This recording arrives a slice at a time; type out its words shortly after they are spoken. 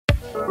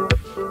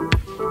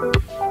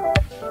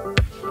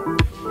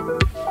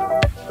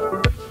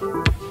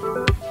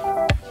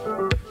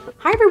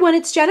everyone,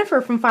 it's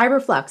Jennifer from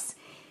Flux.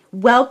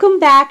 Welcome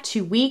back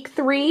to week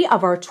 3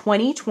 of our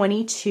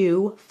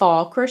 2022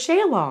 fall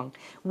crochet along.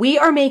 We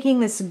are making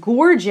this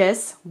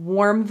gorgeous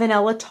warm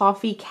vanilla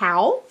toffee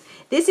cowl.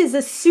 This is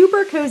a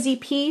super cozy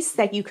piece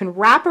that you can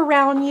wrap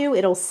around you.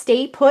 It'll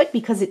stay put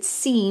because it's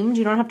seamed.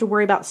 You don't have to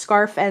worry about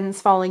scarf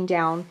ends falling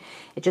down.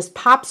 It just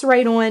pops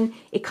right on.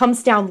 It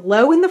comes down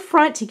low in the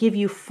front to give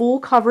you full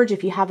coverage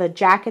if you have a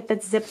jacket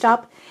that's zipped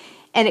up.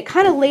 And it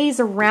kind of lays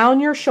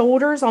around your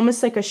shoulders,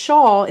 almost like a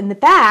shawl in the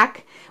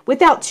back,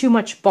 without too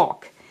much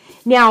bulk.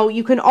 Now,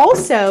 you can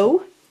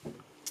also,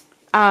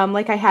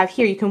 like I have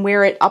here, you can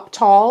wear it up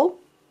tall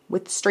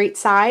with straight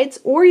sides,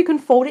 or you can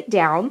fold it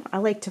down. I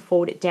like to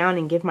fold it down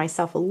and give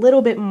myself a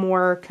little bit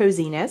more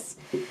coziness.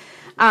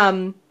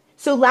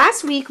 So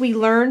last week we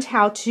learned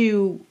how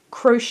to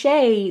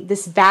crochet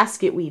this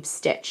basket weave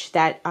stitch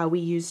that we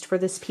used for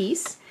this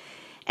piece.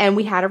 And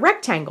we had a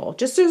rectangle.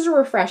 Just as a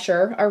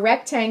refresher, a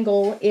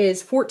rectangle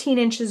is 14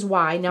 inches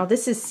wide. Now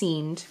this is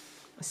seamed,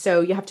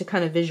 so you have to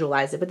kind of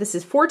visualize it, but this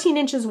is 14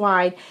 inches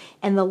wide,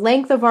 and the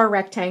length of our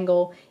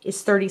rectangle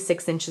is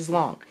 36 inches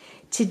long.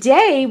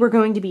 Today, we're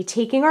going to be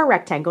taking our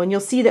rectangle, and you'll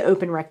see the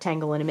open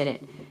rectangle in a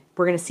minute.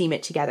 We're going to seam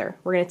it together.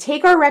 We're going to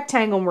take our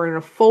rectangle and we're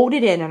going to fold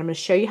it in, and I'm going to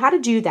show you how to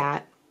do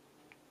that.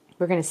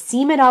 We're going to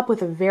seam it up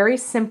with a very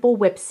simple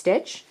whip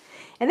stitch,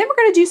 and then we're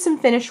going to do some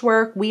finish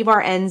work, weave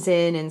our ends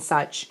in and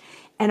such,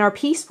 and our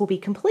piece will be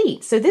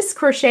complete. So this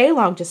crochet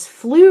along just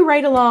flew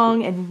right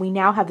along, and we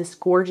now have this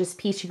gorgeous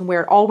piece. You can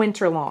wear it all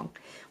winter long,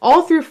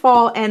 all through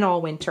fall and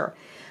all winter.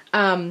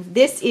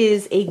 This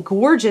is a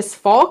gorgeous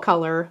fall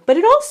color, but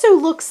it also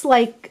looks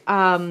like,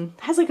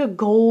 has like a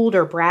gold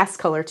or brass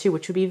color too,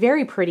 which would be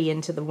very pretty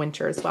into the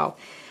winter as well.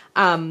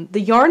 The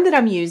yarn that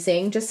I'm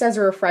using, just as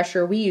a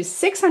refresher, we use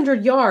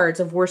 600 yards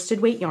of worsted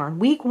weight yarn.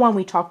 Week 1,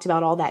 we talked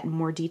about all that in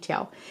more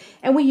detail.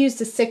 And we used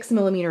a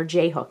 6mm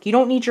J hook. You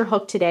don't need your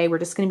hook today. We're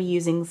just going to be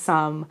using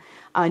some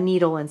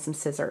needle and some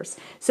scissors.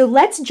 So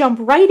let's jump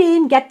right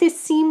in, get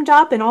this seamed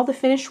up and all the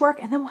finish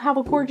work, and then we'll have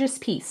a gorgeous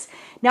piece.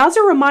 Now, as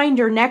a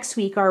reminder, next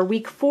week, our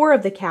week 4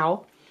 of the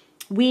cowl,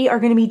 we are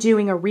going to be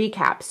doing a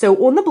recap.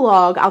 So on the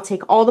blog, I'll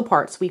take all the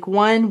parts, week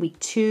 1, week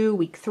 2,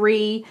 week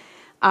 3,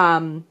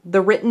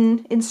 the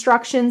written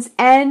instructions,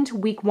 and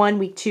week 1,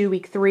 week 2,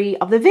 week 3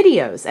 of the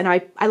videos. And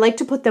I like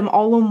to put them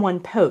all in one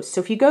post. So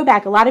if you go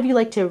back, a lot of you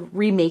like to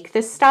remake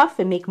this stuff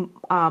and make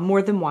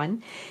more than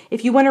one.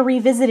 If you want to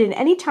revisit it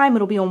anytime,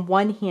 it'll be on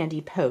one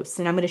handy post.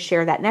 And I'm going to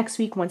share that next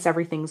week once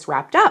everything's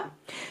wrapped up.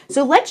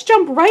 So let's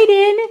jump right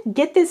in,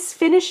 get this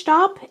finished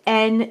up,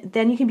 and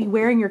then you can be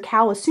wearing your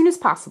cowl as soon as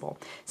possible.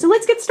 So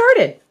let's get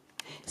started.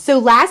 So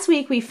last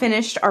week we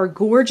finished our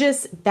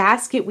gorgeous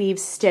basket weave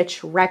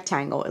stitch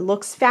rectangle. It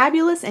looks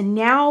fabulous, and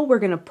now we're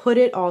going to put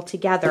it all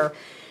together.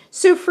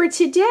 So for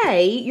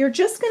today, you're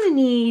just going to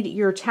need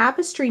your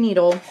tapestry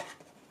needle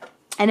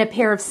and a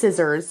pair of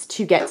scissors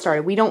to get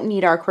started. We don't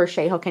need our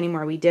crochet hook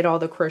anymore. We did all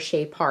the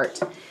crochet part.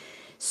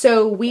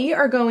 So we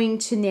are going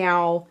to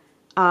now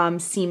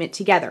seam it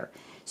together.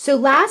 So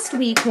last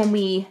week when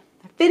we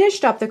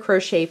finished up the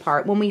crochet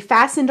part, when we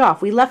fastened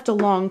off, we left a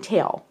long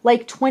tail,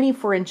 like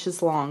 24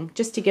 inches long,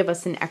 just to give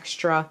us an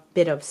extra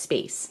bit of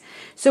space.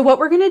 So what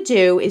we're going to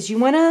do is you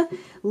want to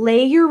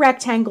lay your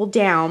rectangle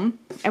down,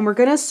 and we're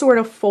going to sort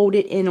of fold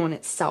it in on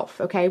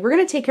itself, okay? We're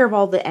going to take care of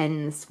all the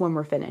ends when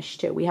we're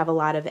finished, too. We have a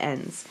lot of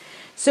ends.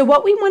 So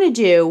what we want to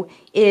do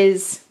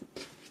is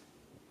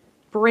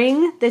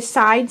bring the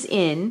sides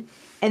in,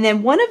 and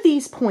then one of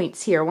these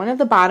points here, one of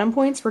the bottom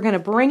points, we're going to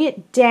bring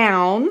it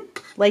down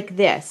like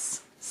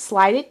this.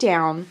 Slide it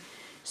down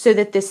so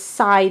that this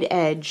side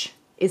edge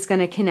is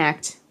going to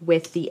connect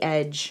with the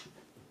edge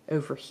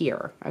over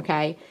here,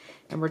 okay?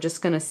 And we're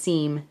just going to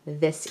seam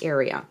this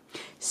area.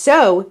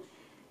 So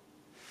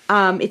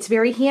it's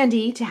very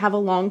handy to have a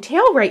long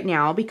tail right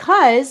now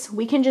because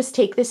we can just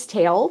take this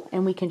tail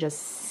and we can just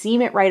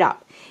seam it right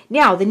up.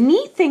 Now, the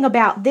neat thing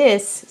about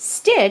this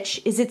stitch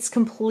is it's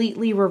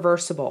completely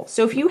reversible.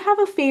 So if you have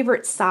a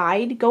favorite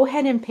side, go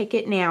ahead and pick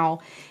it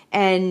now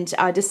and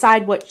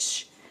decide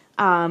which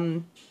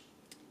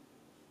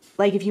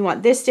like if you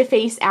want this to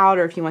face out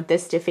or if you want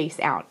this to face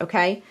out,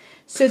 okay?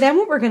 So then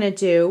what we're going to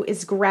do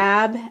is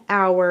grab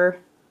our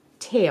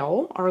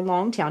tail, our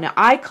long tail. Now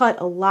I cut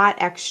a lot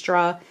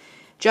extra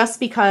just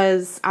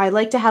because I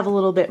like to have a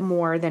little bit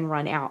more than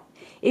run out.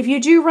 If you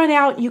do run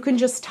out, you can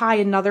just tie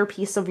another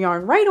piece of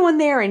yarn right on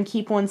there and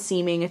keep on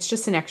seaming. It's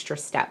just an extra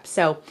step.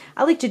 So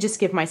I like to just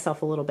give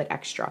myself a little bit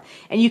extra.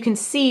 And you can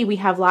see we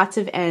have lots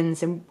of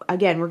ends, and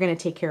again, we're going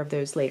to take care of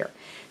those later.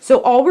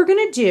 So all we're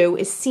going to do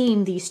is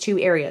seam these two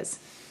areas.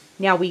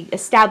 Now we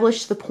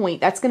established the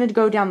point. That's going to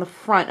go down the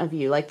front of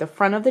you, like the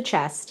front of the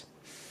chest.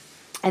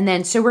 And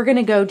then, so we're going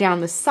to go down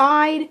the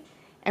side,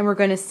 and we're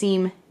going to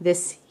seam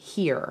this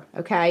here,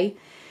 okay?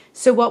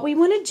 So what we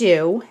want to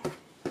do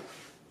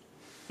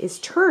is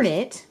turn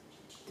it,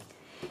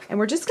 and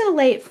we're just going to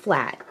lay it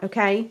flat,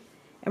 okay?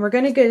 And we're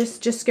going to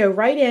just go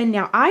right in.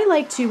 Now I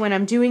like to, when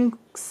I'm doing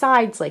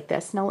sides like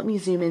this, now let me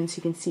zoom in so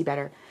you can see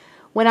better.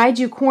 When I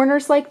do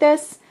corners like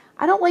this,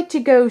 I don't like to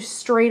go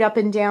straight up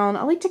and down.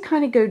 I like to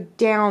kind of go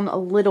down a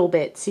little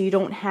bit so you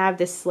don't have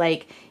this,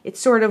 like, it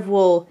sort of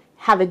will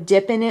have a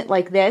dip in it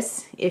like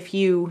this if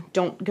you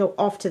don't go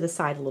off to the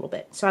side a little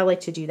bit. So I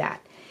like to do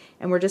that.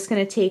 And we're just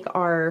going to take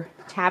our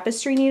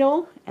tapestry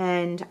needle,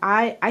 and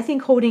I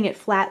think holding it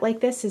flat like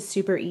this is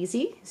super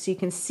easy. So you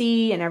can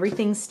see and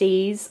everything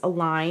stays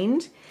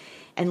aligned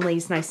and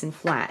lays nice and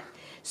flat.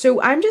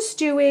 So I'm just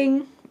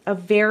doing a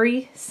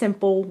very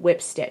simple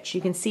whip stitch.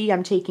 You can see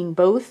I'm taking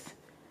both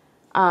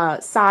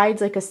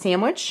sides like a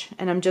sandwich,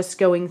 and I'm just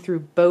going through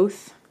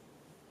both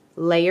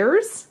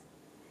layers.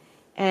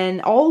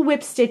 And all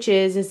whip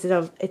stitches is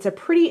it's a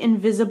pretty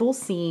invisible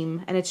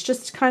seam, and it's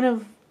just kind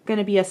of going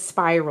to be a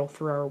spiral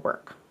through our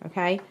work.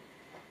 Okay,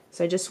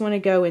 so I just want to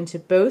go into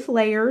both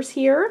layers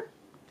here,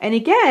 and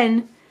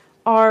again,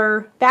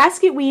 our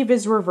basket weave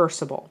is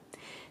reversible,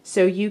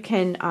 so you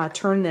can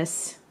turn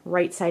this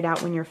right side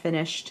out when you're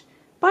finished.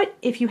 But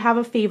if you have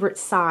a favorite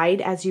side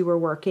as you were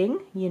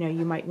working, you know,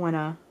 you might want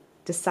to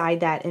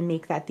decide that and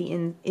make that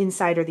the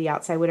inside or the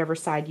outside, whatever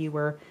side you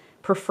were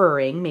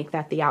preferring, make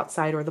that the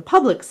outside or the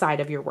public side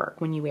of your work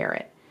when you wear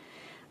it.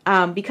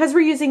 Because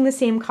we're using the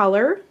same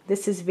color,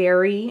 this is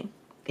very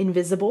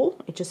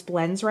invisible. It just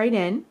blends right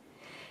in.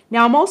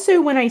 Now I'm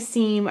also, when I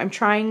seam, I'm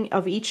trying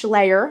of each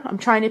layer, I'm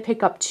trying to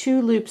pick up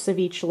 2 loops of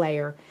each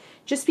layer.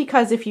 Just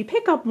because if you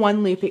pick up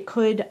 1 loop, it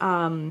could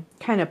kind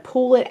of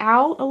pull it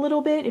out a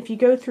little bit. If you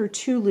go through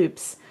 2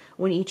 loops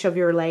on each of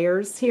your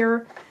layers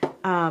here,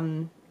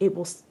 it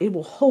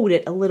will hold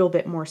it a little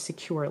bit more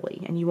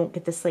securely, and you won't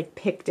get this like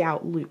picked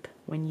out loop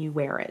when you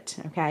wear it,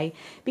 okay?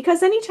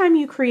 Because anytime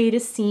you create a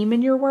seam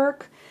in your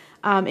work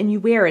and you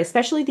wear it,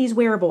 especially these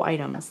wearable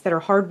items that are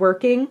hard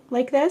working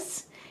like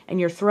this, and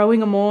you're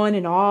throwing them on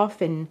and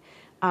off and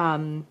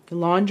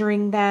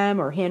laundering them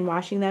or hand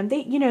washing them,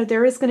 you know,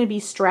 there is going to be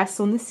stress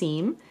on the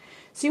seam.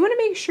 So you want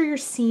to make sure your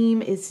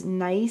seam is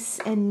nice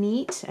and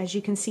neat, as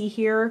you can see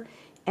here,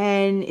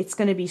 and it's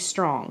going to be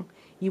strong.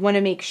 You want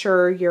to make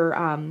sure you're,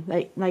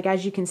 like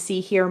as you can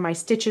see here, my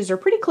stitches are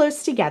pretty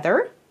close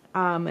together,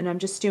 and I'm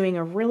just doing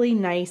a really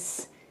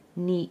nice,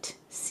 neat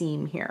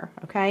seam here,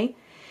 okay?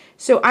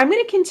 So I'm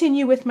going to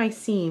continue with my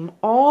seam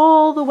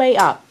all the way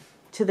up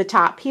to the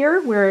top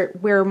here,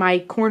 where my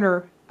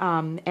corner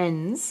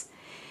ends.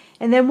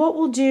 And then what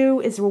we'll do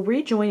is we'll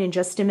rejoin in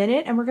just a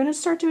minute, and we're going to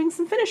start doing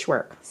some finish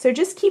work. So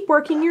just keep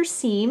working your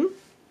seam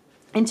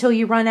until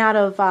you run out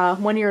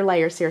of one of your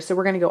layers here. So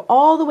we're going to go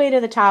all the way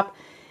to the top,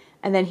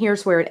 and then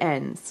here's where it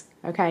ends,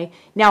 okay?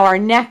 Now our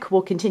neck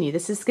will continue.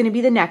 This is going to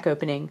be the neck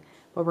opening,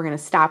 but we're going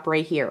to stop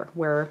right here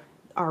where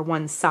our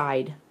one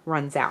side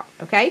runs out,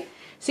 okay?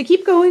 So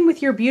keep going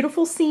with your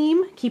beautiful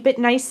seam. Keep it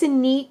nice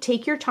and neat.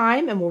 Take your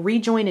time, and we'll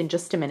rejoin in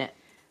just a minute.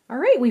 All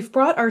right, we've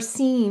brought our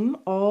seam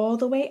all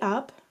the way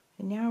up,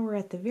 and now we're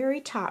at the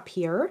very top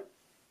here.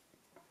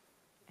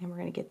 And we're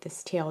going to get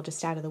this tail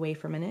just out of the way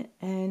for a minute,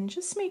 and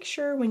just make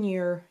sure when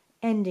you're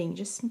ending,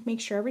 just make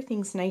sure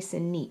everything's nice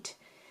and neat,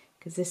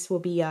 because this will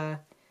be an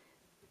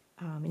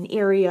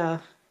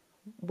area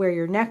where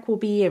your neck will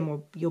be,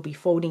 and you'll be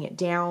folding it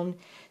down.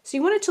 So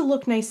you want it to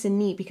look nice and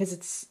neat because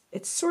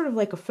it's sort of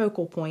like a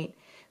focal point,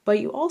 but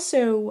you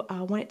also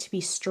want it to be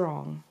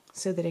strong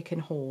so that it can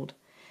hold.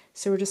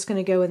 So we're just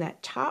going to go in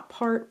that top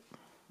part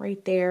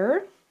right there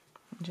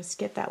and just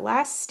get that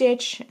last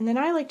stitch, and then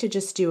I like to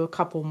just do a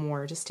couple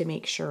more just to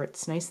make sure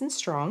it's nice and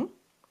strong.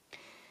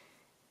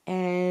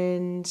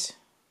 And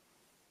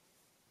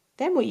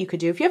then what you could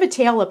do, if you have a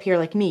tail up here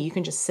like me, you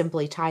can just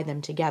simply tie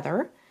them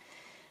together.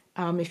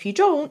 If you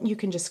don't, you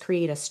can just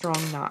create a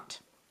strong knot.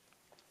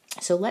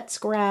 So let's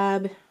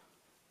grab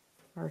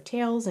our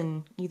tails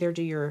and either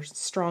do your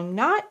strong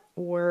knot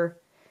or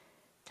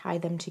tie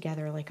them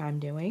together like I'm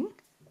doing.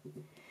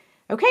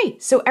 Okay,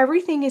 so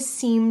everything is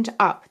seamed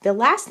up. The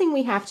last thing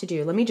we have to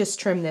do, let me just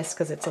trim this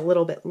because it's a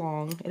little bit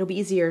long. It'll be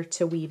easier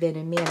to weave in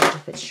and manage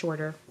if it's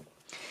shorter.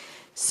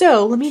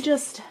 So let me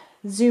just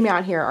zoom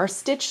out here.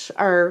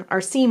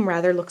 Our seam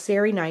rather looks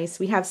very nice.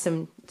 We have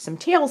some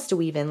tails to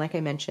weave in, like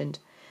I mentioned,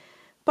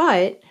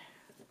 but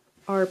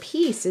our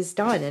piece is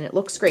done and it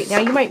looks great. Now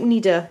you might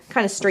need to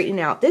kind of straighten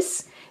out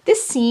this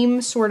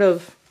seam. Sort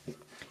of,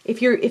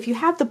 if you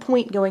have the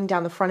point going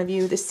down the front of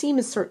you, the seam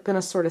is going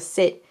to sort of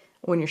sit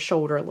on your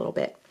shoulder a little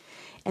bit,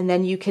 and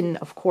then you can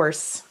of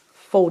course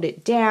fold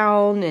it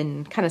down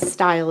and kind of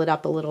style it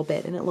up a little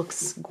bit, and it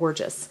looks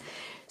gorgeous.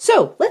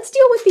 So let's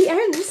deal with the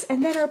ends,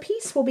 and then our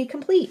piece will be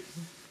complete.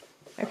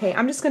 Okay,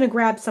 I'm just going to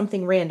grab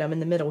something random in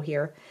the middle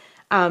here.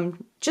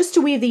 Just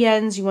to weave the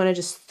ends, you want to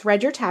just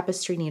thread your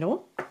tapestry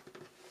needle,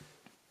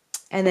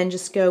 and then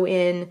just go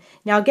in.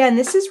 Now again,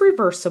 this is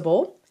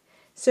reversible,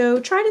 so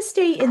try to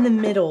stay in the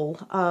middle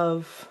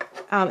of,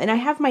 and I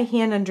have my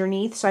hand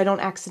underneath so I don't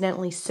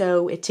accidentally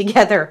sew it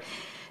together.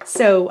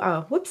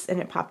 So, whoops,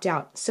 and it popped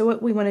out. So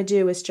what we want to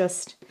do is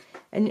just,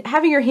 and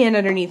having your hand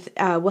underneath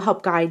will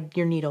help guide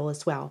your needle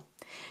as well.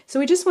 So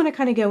we just want to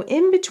kind of go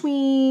in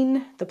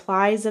between the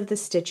plies of the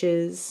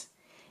stitches.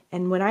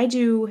 And when I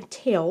do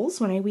tails,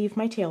 when I weave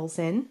my tails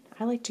in,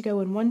 I like to go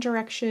in one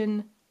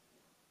direction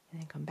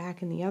and then come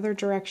back in the other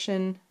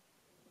direction.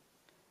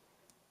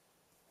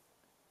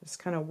 Just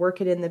kind of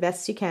work it in the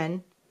best you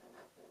can.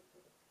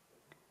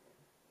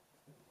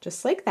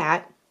 Just like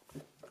that.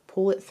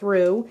 Pull it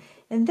through,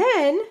 and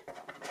then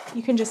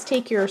you can just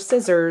take your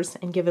scissors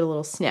and give it a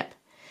little snip.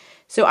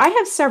 So I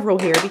have several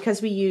here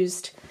because we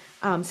used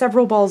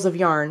several balls of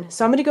yarn.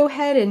 So I'm going to go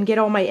ahead and get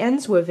all my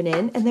ends woven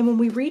in, and then when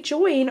we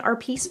rejoin, our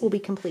piece will be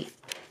complete.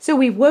 So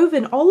we've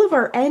woven all of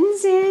our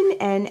ends in,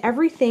 and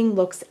everything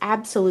looks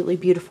absolutely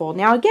beautiful.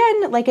 Now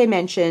again, like I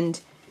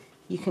mentioned,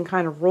 you can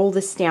kind of roll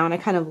this down. I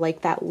kind of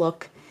like that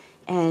look,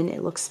 and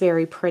it looks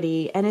very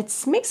pretty, and it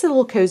makes it a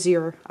little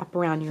cozier up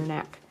around your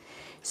neck.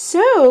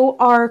 So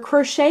our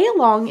crochet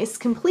along is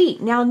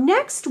complete. Now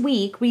next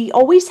week we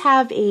always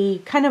have a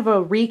kind of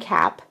a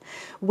recap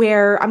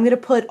where I'm going to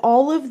put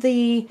all of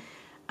the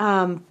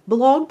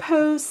blog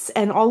posts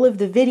and all of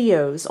the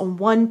videos on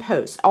one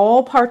post.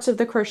 All parts of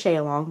the crochet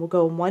along will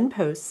go in one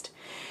post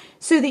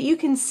so that you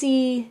can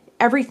see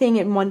everything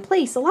in one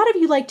place. A lot of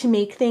you like to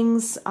make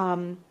things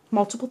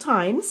multiple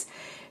times,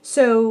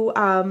 so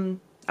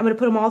I'm going to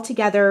put them all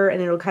together and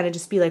it'll kind of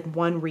just be like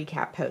one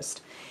recap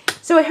post.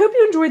 So I hope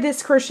you enjoyed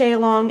this crochet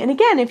along. And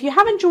again, if you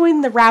haven't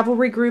joined the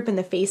Ravelry group and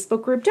the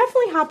Facebook group,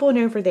 definitely hop on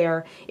over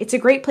there. It's a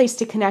great place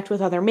to connect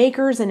with other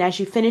makers. And as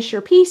you finish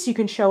your piece, you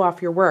can show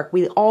off your work.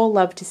 We all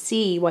love to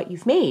see what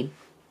you've made.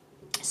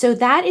 So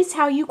that is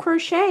how you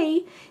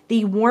crochet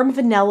the warm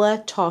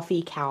vanilla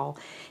toffee cowl.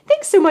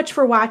 Thanks so much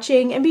for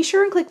watching, and be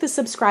sure and click the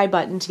subscribe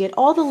button to get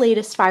all the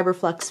latest Fiber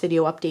Flux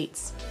video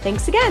updates.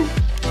 Thanks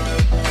again.